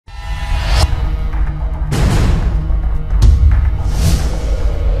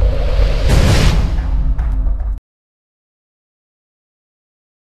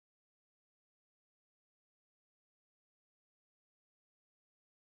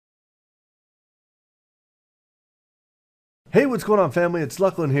Hey, what's going on, family? It's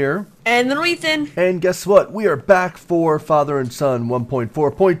Luclin here. And then Ethan. And guess what? We are back for Father and Son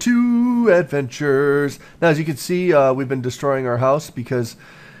 1.4.2 Adventures. Now, as you can see, we've been destroying our house because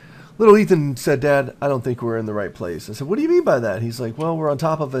little Ethan said, Dad, I don't think we're in the right place. I said, what do you mean by that? He's like, well, we're on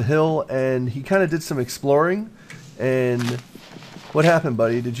top of a hill, and he kind of did some exploring. And what happened,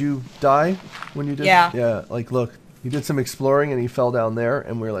 buddy? Did you die when you did? Yeah. Yeah, like, look, he did some exploring, and he fell down there,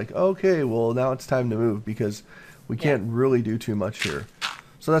 and we're like, okay, well, now it's time to move because we can't really do too much here.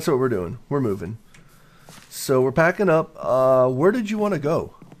 So that's what we're doing. We're moving. So we're packing up. Where did you want to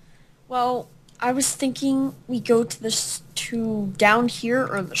go? Well, I was thinking we go to down here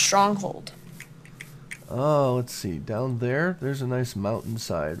or the stronghold. Oh, let's see. Down there, there's a nice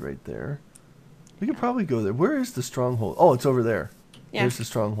mountainside right there. We could probably go there. Where is the stronghold? Oh, it's over there. Yeah. There's the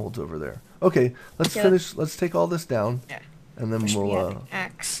strongholds over there. Okay, let's Yeah. finish. Let's take all this down, Yeah. and then Wish we had we'll an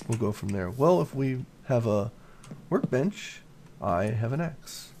axe. go from there. Well, if we have a workbench, I have an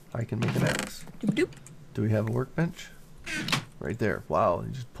axe. I can make an axe. Doop doop. Do we have a workbench? Right there. Wow,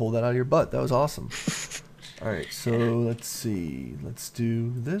 you just pulled that out of your butt. That was awesome. Alright, so let's see. Let's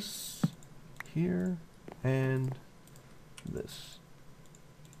do this here and this.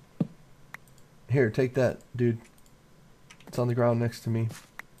 Here, take that, dude. It's on the ground next to me.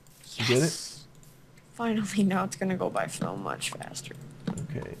 You get it? Finally, now it's gonna go by so much faster.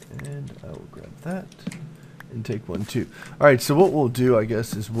 Okay, and I will grab that and take one too. Alright, so what we'll do, I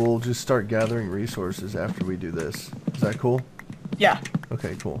guess, is we'll just start gathering resources after we do this. Is that cool? Yeah.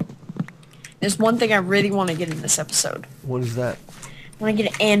 Okay, cool. There's one thing I really want to get in this episode. What is that? I want to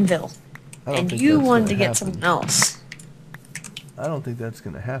get an anvil. I don't And think you that's wanted gonna to get happen. something else. I don't think that's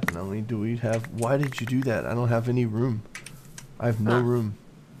gonna happen. I mean, do we have? Why did you do that? I don't have any room. I have no room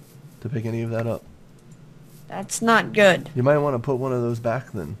to pick any of that up. That's not good. You might want to put one of those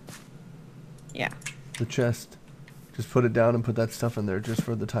back then. Yeah. The chest. Just put it down and put that stuff in there just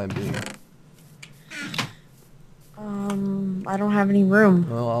for the time being. I don't have any room.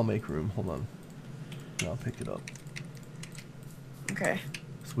 Well, I'll make room. Hold on. I'll pick it up. Okay.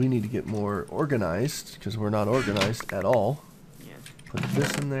 So we need to get more organized because we're not organized at all. Yeah. Put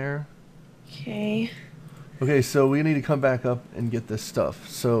this in there. Okay. Okay, so we need to come back up and get this stuff.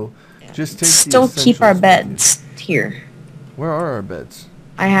 So Yeah. just take Still the keep our essentials with beds here. you. Where are our beds?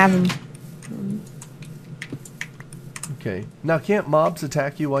 I have them. Okay. Now, can't mobs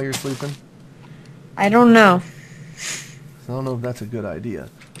attack you while you're sleeping? I don't know. I don't know if that's a good idea.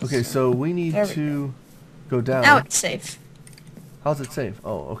 Okay, so we need There we to go down. Now it's safe. How's it safe?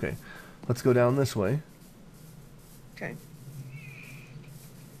 Oh, okay. Let's go down this way. Okay.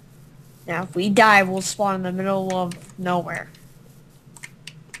 Now, if we die, we'll spawn in the middle of nowhere.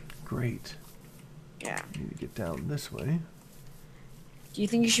 Great. Yeah. Need to get down this way. Do you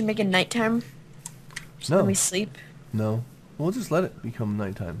think you should make it nighttime? So No. when we sleep? No. We'll just let it become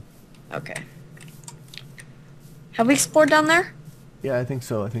nighttime. Okay. Have we explored down there? Yeah, I think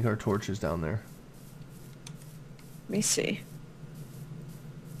so. I think our torch is down there. Let me see.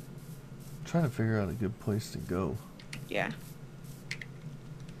 I'm trying to figure out a good place to go. Yeah.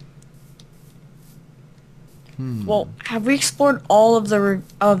 Well, have we explored all of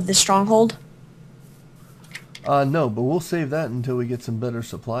the stronghold? no, but we'll save that until we get some better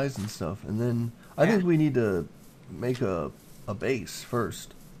supplies and stuff. And then I think we need to make a base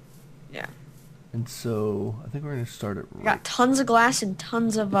first. Yeah. And so I think we're going to start it We got tons of glass and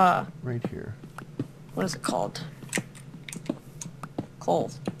tons of right here. what is it called?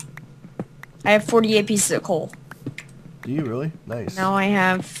 Coal. I have 48 pieces of coal. Do you really? Nice. Now I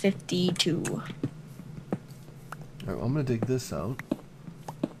have 52. All right, I'm going to dig this out.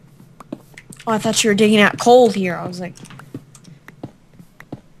 Oh, I thought you were digging out coal here. I was like,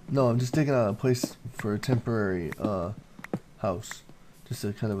 No, I'm just digging out a place for a temporary house. Just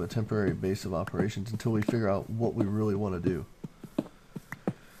a kind of a temporary base of operations until we figure out what we really want to do.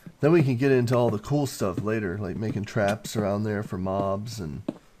 Then we can get into all the cool stuff later, like making traps around there for mobs and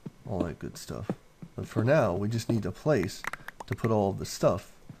all that good stuff. But for now, we just need a place to put all of the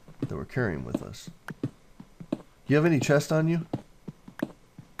stuff that we're carrying with us. Do you have any chest on you?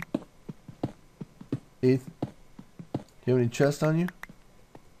 Heath? Do you have any chest on you?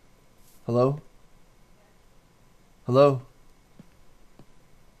 Hello? Hello?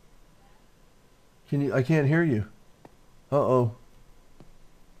 Can you? I can't hear you. Uh-oh.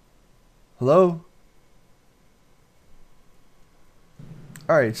 Hello?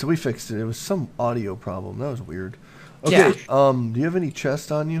 Alright, so we fixed it. It was some audio problem. That was weird. Okay, Yeah. do you have any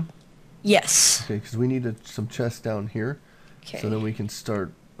chests on you? yes. Okay, because we need some chests down here. Okay. So then we can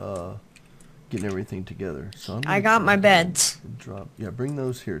start getting everything together. So I got my beds. Drop. Yeah, bring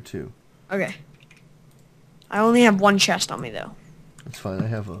those here too. Okay. I only have one chest on me though. That's fine. I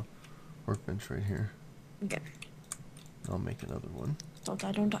have a workbench right here. Okay. I'll make another one. Don't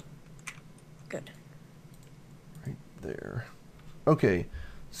die, don't die. Good. Right there. Okay,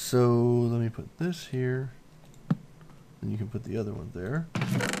 so let me put this here. And you can put the other one there.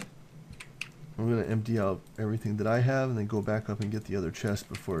 I'm going to empty out everything that I have and then go back up and get the other chest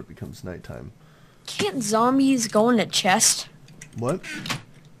before it becomes nighttime. Can't zombies go in a chest? What?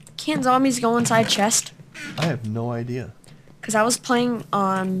 Can't zombies go inside chest? I have no idea. Because I was playing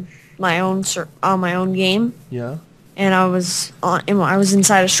on my own game, Yeah? and I was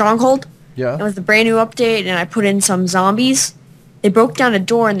inside a stronghold. Yeah? It was a brand new update, and I put in some zombies. They broke down a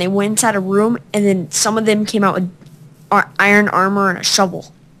door, and they went inside a room, and then some of them came out with iron armor and a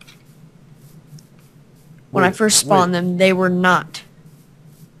shovel. When I first spawned them, they were not.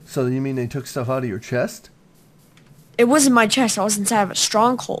 So you mean they took stuff out of your chest? It wasn't my chest. I was inside of a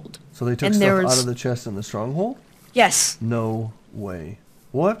stronghold. So they took And stuff out of the chest in the stronghold? Yes. No way.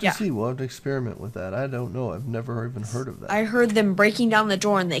 We'll have to Yeah. see. We'll have to experiment with that. I don't know. I've never even heard of that. I heard them breaking down the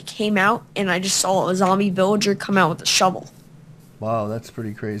door, and they came out, and I just saw a zombie villager come out with a shovel. Wow, that's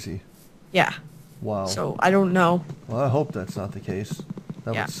pretty crazy. Yeah. Wow. So I don't know. Well, I hope that's not the case.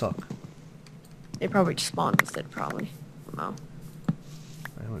 That Yeah. would suck. They probably just spawned with it, probably. I don't know.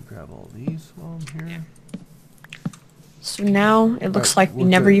 I would grab all these while I'm here. So now it looks Alright, like we we're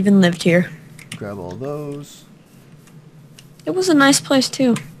never good. even lived here. Grab all those. It was a nice place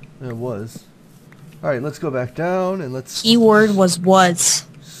too. It was. Alright, let's go back down and let's Keyword was.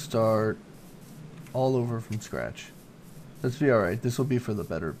 start all over from scratch. Let's be alright. This will be for the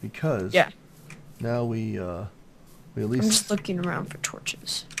better because Yeah. now we at I'm least... just looking around for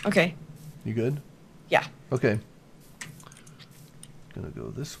torches. Okay. You good? Yeah. Okay. Gonna go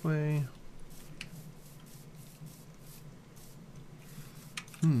this way.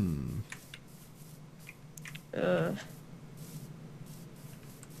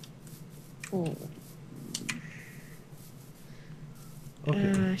 Ooh.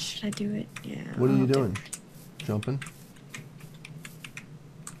 Okay. Should I do it? Yeah. What are you I'll do doing? it. Jumping?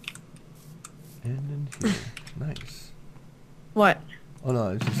 And in here. Nice. What? Oh no,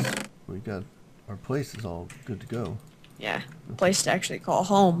 it's just we got our place is all good to go. Yeah. A place to actually call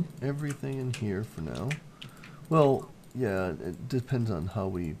home. Everything in here for now. Well, yeah, it depends on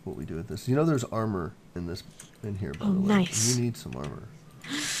what we do with this. You know, there's armor in here, by Oh, the way. nice. You need some armor.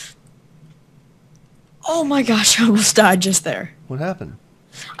 Oh my gosh, I almost died just there. What happened?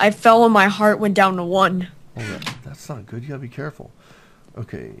 I fell and my heart went down to 1. Oh, that's not good. You gotta be careful.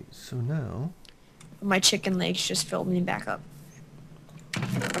 Okay, so now My chicken legs just filled me back up.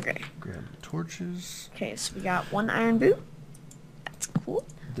 Okay. grab the torches. Okay, so we got 1 iron boot. That's cool.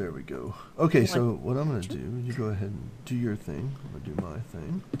 There we go. Okay, so what I'm gonna do, you go ahead and do your thing. I'm gonna do my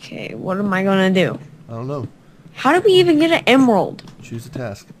thing. Okay, what am I gonna do? I don't know. How did we even get an emerald? Choose a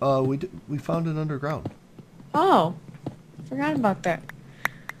task. We found it underground. Oh, forgot about that.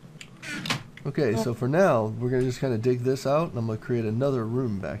 Okay, so for now, we're gonna just kind of dig this out, and I'm gonna create another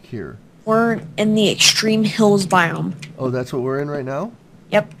room back here. We're in the extreme hills biome. Oh, that's what we're in right now?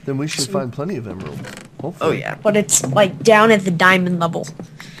 Yep. Then we should So- find plenty of emeralds. Oh Hopefully. yeah, but it's like down at the diamond level.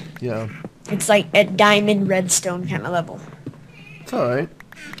 Yeah. It's like at diamond redstone kind of level. It's alright.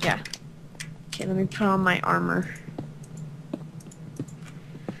 Yeah. Okay, let me put on my armor.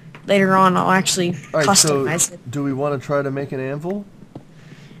 Later on, I'll actually Alright, so customize it. do we want to try to make an anvil?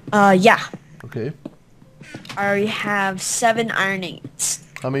 Yeah. Okay. I already have 7 iron ingots.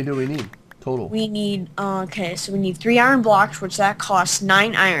 How many do we need total? We need, okay, so we need 3 iron blocks, which that costs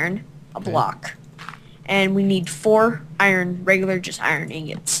 9 iron a Okay. block. And we need 4 iron, regular just iron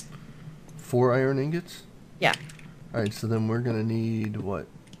ingots. 4 iron ingots? Yeah. Alright, so then we're gonna need, what?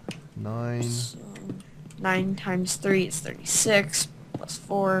 9? So 9 times 3 is 36, plus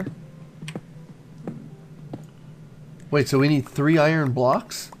 4. Wait, so we need 3 iron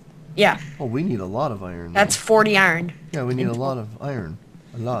blocks? Yeah, Oh, we need a lot of iron. that's though. 40 iron. Yeah, we need a lot of iron.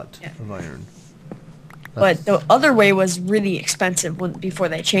 A lot Yeah. of iron. But the other way was really expensive before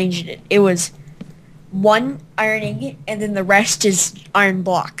they changed it. It was 1 iron ingot, and then the rest is iron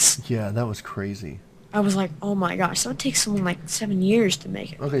blocks. Yeah, that was crazy. I was like, oh my gosh, that would take someone like 7 years to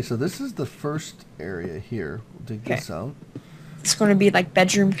make it. Okay, so this is the first area here. We'll dig this out. It's going to be like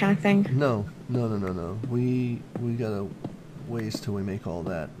bedroom kind of thing. No. We got a ways till we make all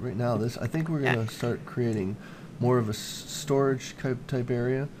that. Right now, I think we're gonna start creating more of a storage type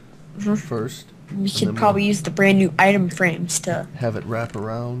area first. We and could then probably we'll use the brand new item frames to... have it wrap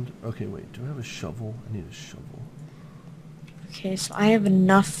around. Okay, wait. Do I have a shovel? I need a shovel. Okay, so I have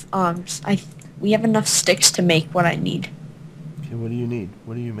enough, we have enough sticks to make what I need. Okay, what do you need?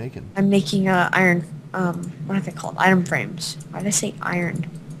 What are you making? I'm making iron. What are they called? Iron frames. Why did I say iron?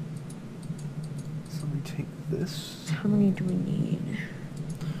 So we take this. How many do we need?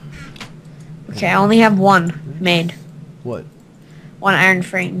 Okay, I only have one made. What? One iron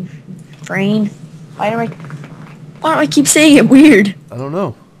frame. Frame? Why do I keep saying it weird? I don't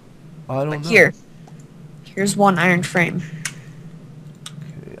know. I don't know. Here. Here's one iron frame.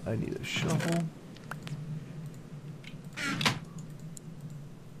 Okay, I need a shovel.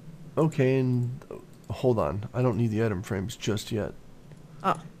 Okay, and hold on. I don't need the item frames just yet.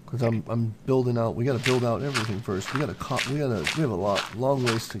 Oh. Because I'm building out. We got to build out everything first. We have a long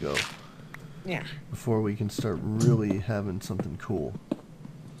ways to go. Yeah. Before we can start really having something cool.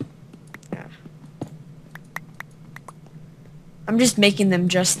 Yeah. I'm just making them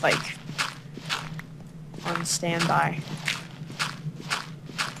just like on standby.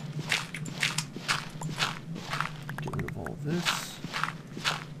 Get rid of all this.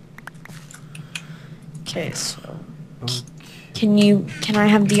 Okay, so Okay. can I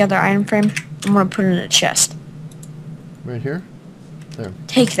have the other iron frame? I'm gonna put it in a chest. Right here? There.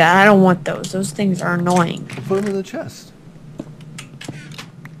 Take that. I don't want those. Those things are annoying. We'll put them in the chest.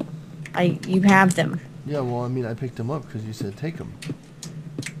 You have them. Yeah, well, I mean, I picked them up because you said take them.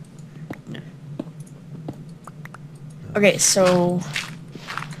 No. Okay, so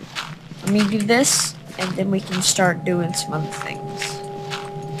let me do this, and then we can start doing some other things.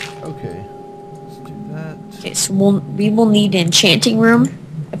 Okay. Let's do that. Okay, so we will need an enchanting room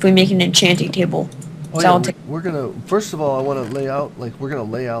if we make an enchanting table. Oh, So yeah, I'll take. we're gonna, first of all, I want to lay out, we're gonna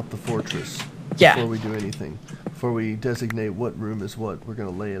lay out the fortress. Yeah. Before we do anything. Before we designate what room is what, we're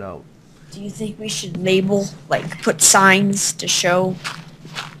gonna lay it out. Do you think we should label, like, put signs to show?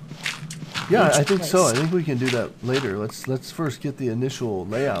 Yeah, each I think so. I place? think we can do that later. Let's first get the initial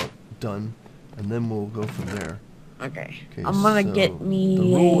layout done, and then we'll go from there. Okay. Okay, I'm gonna so get me. The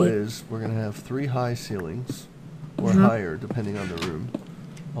rule is we're gonna have 3 high ceilings, or Mhm. higher, depending on the room.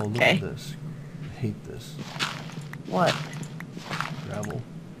 Oh, look Okay. at this. I hate this. What? Gravel.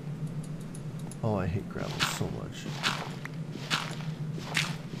 Oh, I hate gravel so much.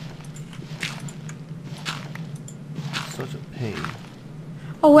 Such a pain.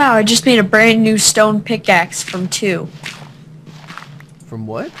 Oh wow! I just made a brand new stone pickaxe from 2. From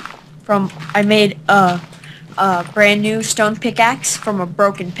what? I made a brand new stone pickaxe from a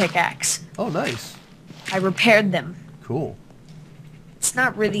broken pickaxe. Oh, nice. I repaired them. Cool. It's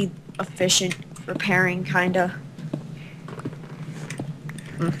not really efficient repairing, kinda.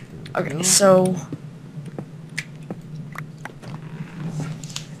 Okay, go. so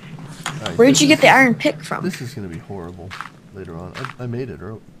Alright, where'd this you get is- the iron pick from? This is going to be horrible later on. I made it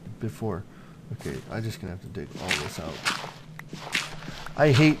before. Okay, I'm just going to have to dig all this out.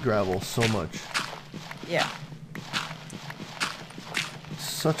 I hate gravel so much. Yeah. It's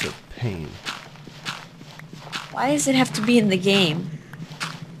such a pain. Why does it have to be in the game?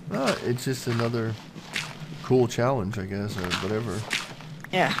 It's just another cool challenge, I guess, or whatever.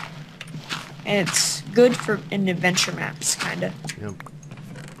 Yeah. And it's good for in adventure maps, kinda. Yep.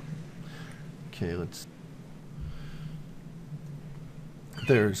 Okay, let's...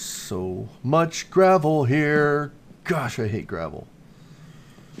 There's so much gravel here. Gosh, I hate gravel.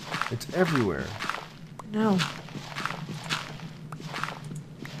 It's everywhere. No.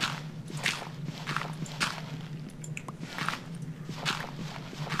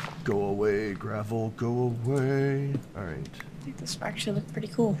 Go away, gravel, go away. Alright. I think this actually look pretty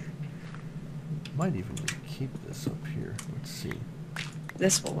cool. Might even keep this up here. Let's see.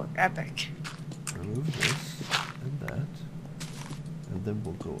 This will look epic. Remove this and that. And then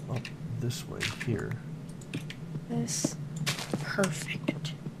we'll go up this way here. This.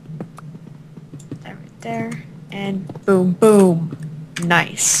 Perfect. That right there. And boom, boom.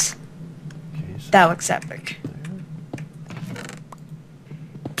 Nice. Okay, so That looks epic. there.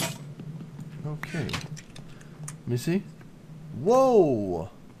 Okay. Let me see. Whoa!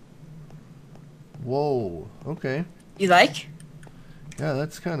 Whoa. Okay. You like? Yeah,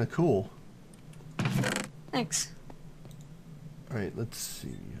 that's kind of cool. Thanks. Alright, let's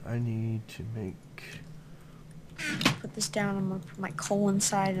see. I need to make... Put this down. I'm gonna put my coal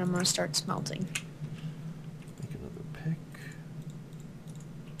inside and I'm gonna start smelting. Make another pick.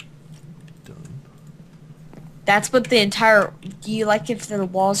 Done. That's what the entire... Do you like if the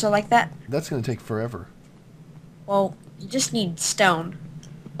walls are like that? That's going to take forever. Well, you just need stone.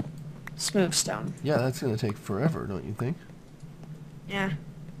 Smooth stone. Yeah, that's going to take forever, don't you think? Yeah.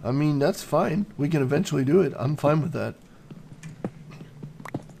 I mean, that's fine. We can eventually do it. I'm fine with that.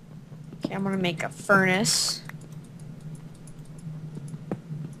 Okay, I'm gonna make a furnace.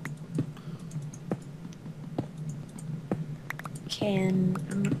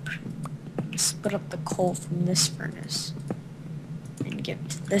 can split up the coal from this furnace and give it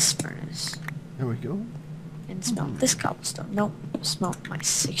to this furnace. There we go. And smelt this cobblestone. Nope, smelt my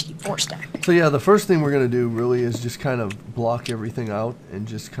 64 stack. So yeah, the first thing we're gonna do really is just kind of block everything out and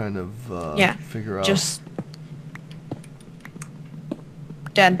just kind of figure out. Just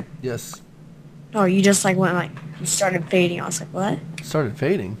dead. Yes. Oh, you just like went like you started fading. I was like, what? Started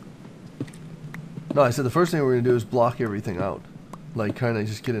fading. No, I said the first thing we're gonna do is block everything out, like kind of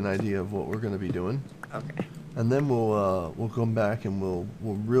just get an idea of what we're gonna be doing, Okay. and then we'll come back and we'll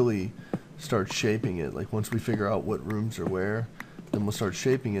really start shaping it. Like once we figure out what rooms are where, then we'll start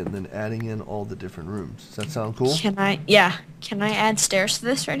shaping it and then adding in all the different rooms. Does that sound cool? Can I? Yeah. Can I add stairs to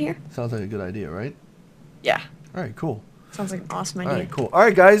this right here? Sounds like a good idea, right? Yeah. All right, cool. Sounds like an awesome idea. All right, cool. All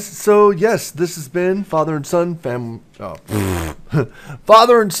right, guys. So yes, this has been Father and Son Father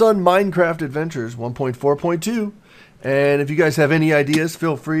and Son Minecraft Adventures 1.4.2. And if you guys have any ideas,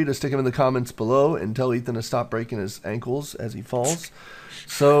 feel free to stick them in the comments below and tell Ethan to stop breaking his ankles as he falls.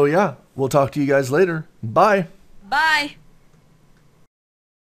 So yeah, we'll talk to you guys later. Bye. Bye.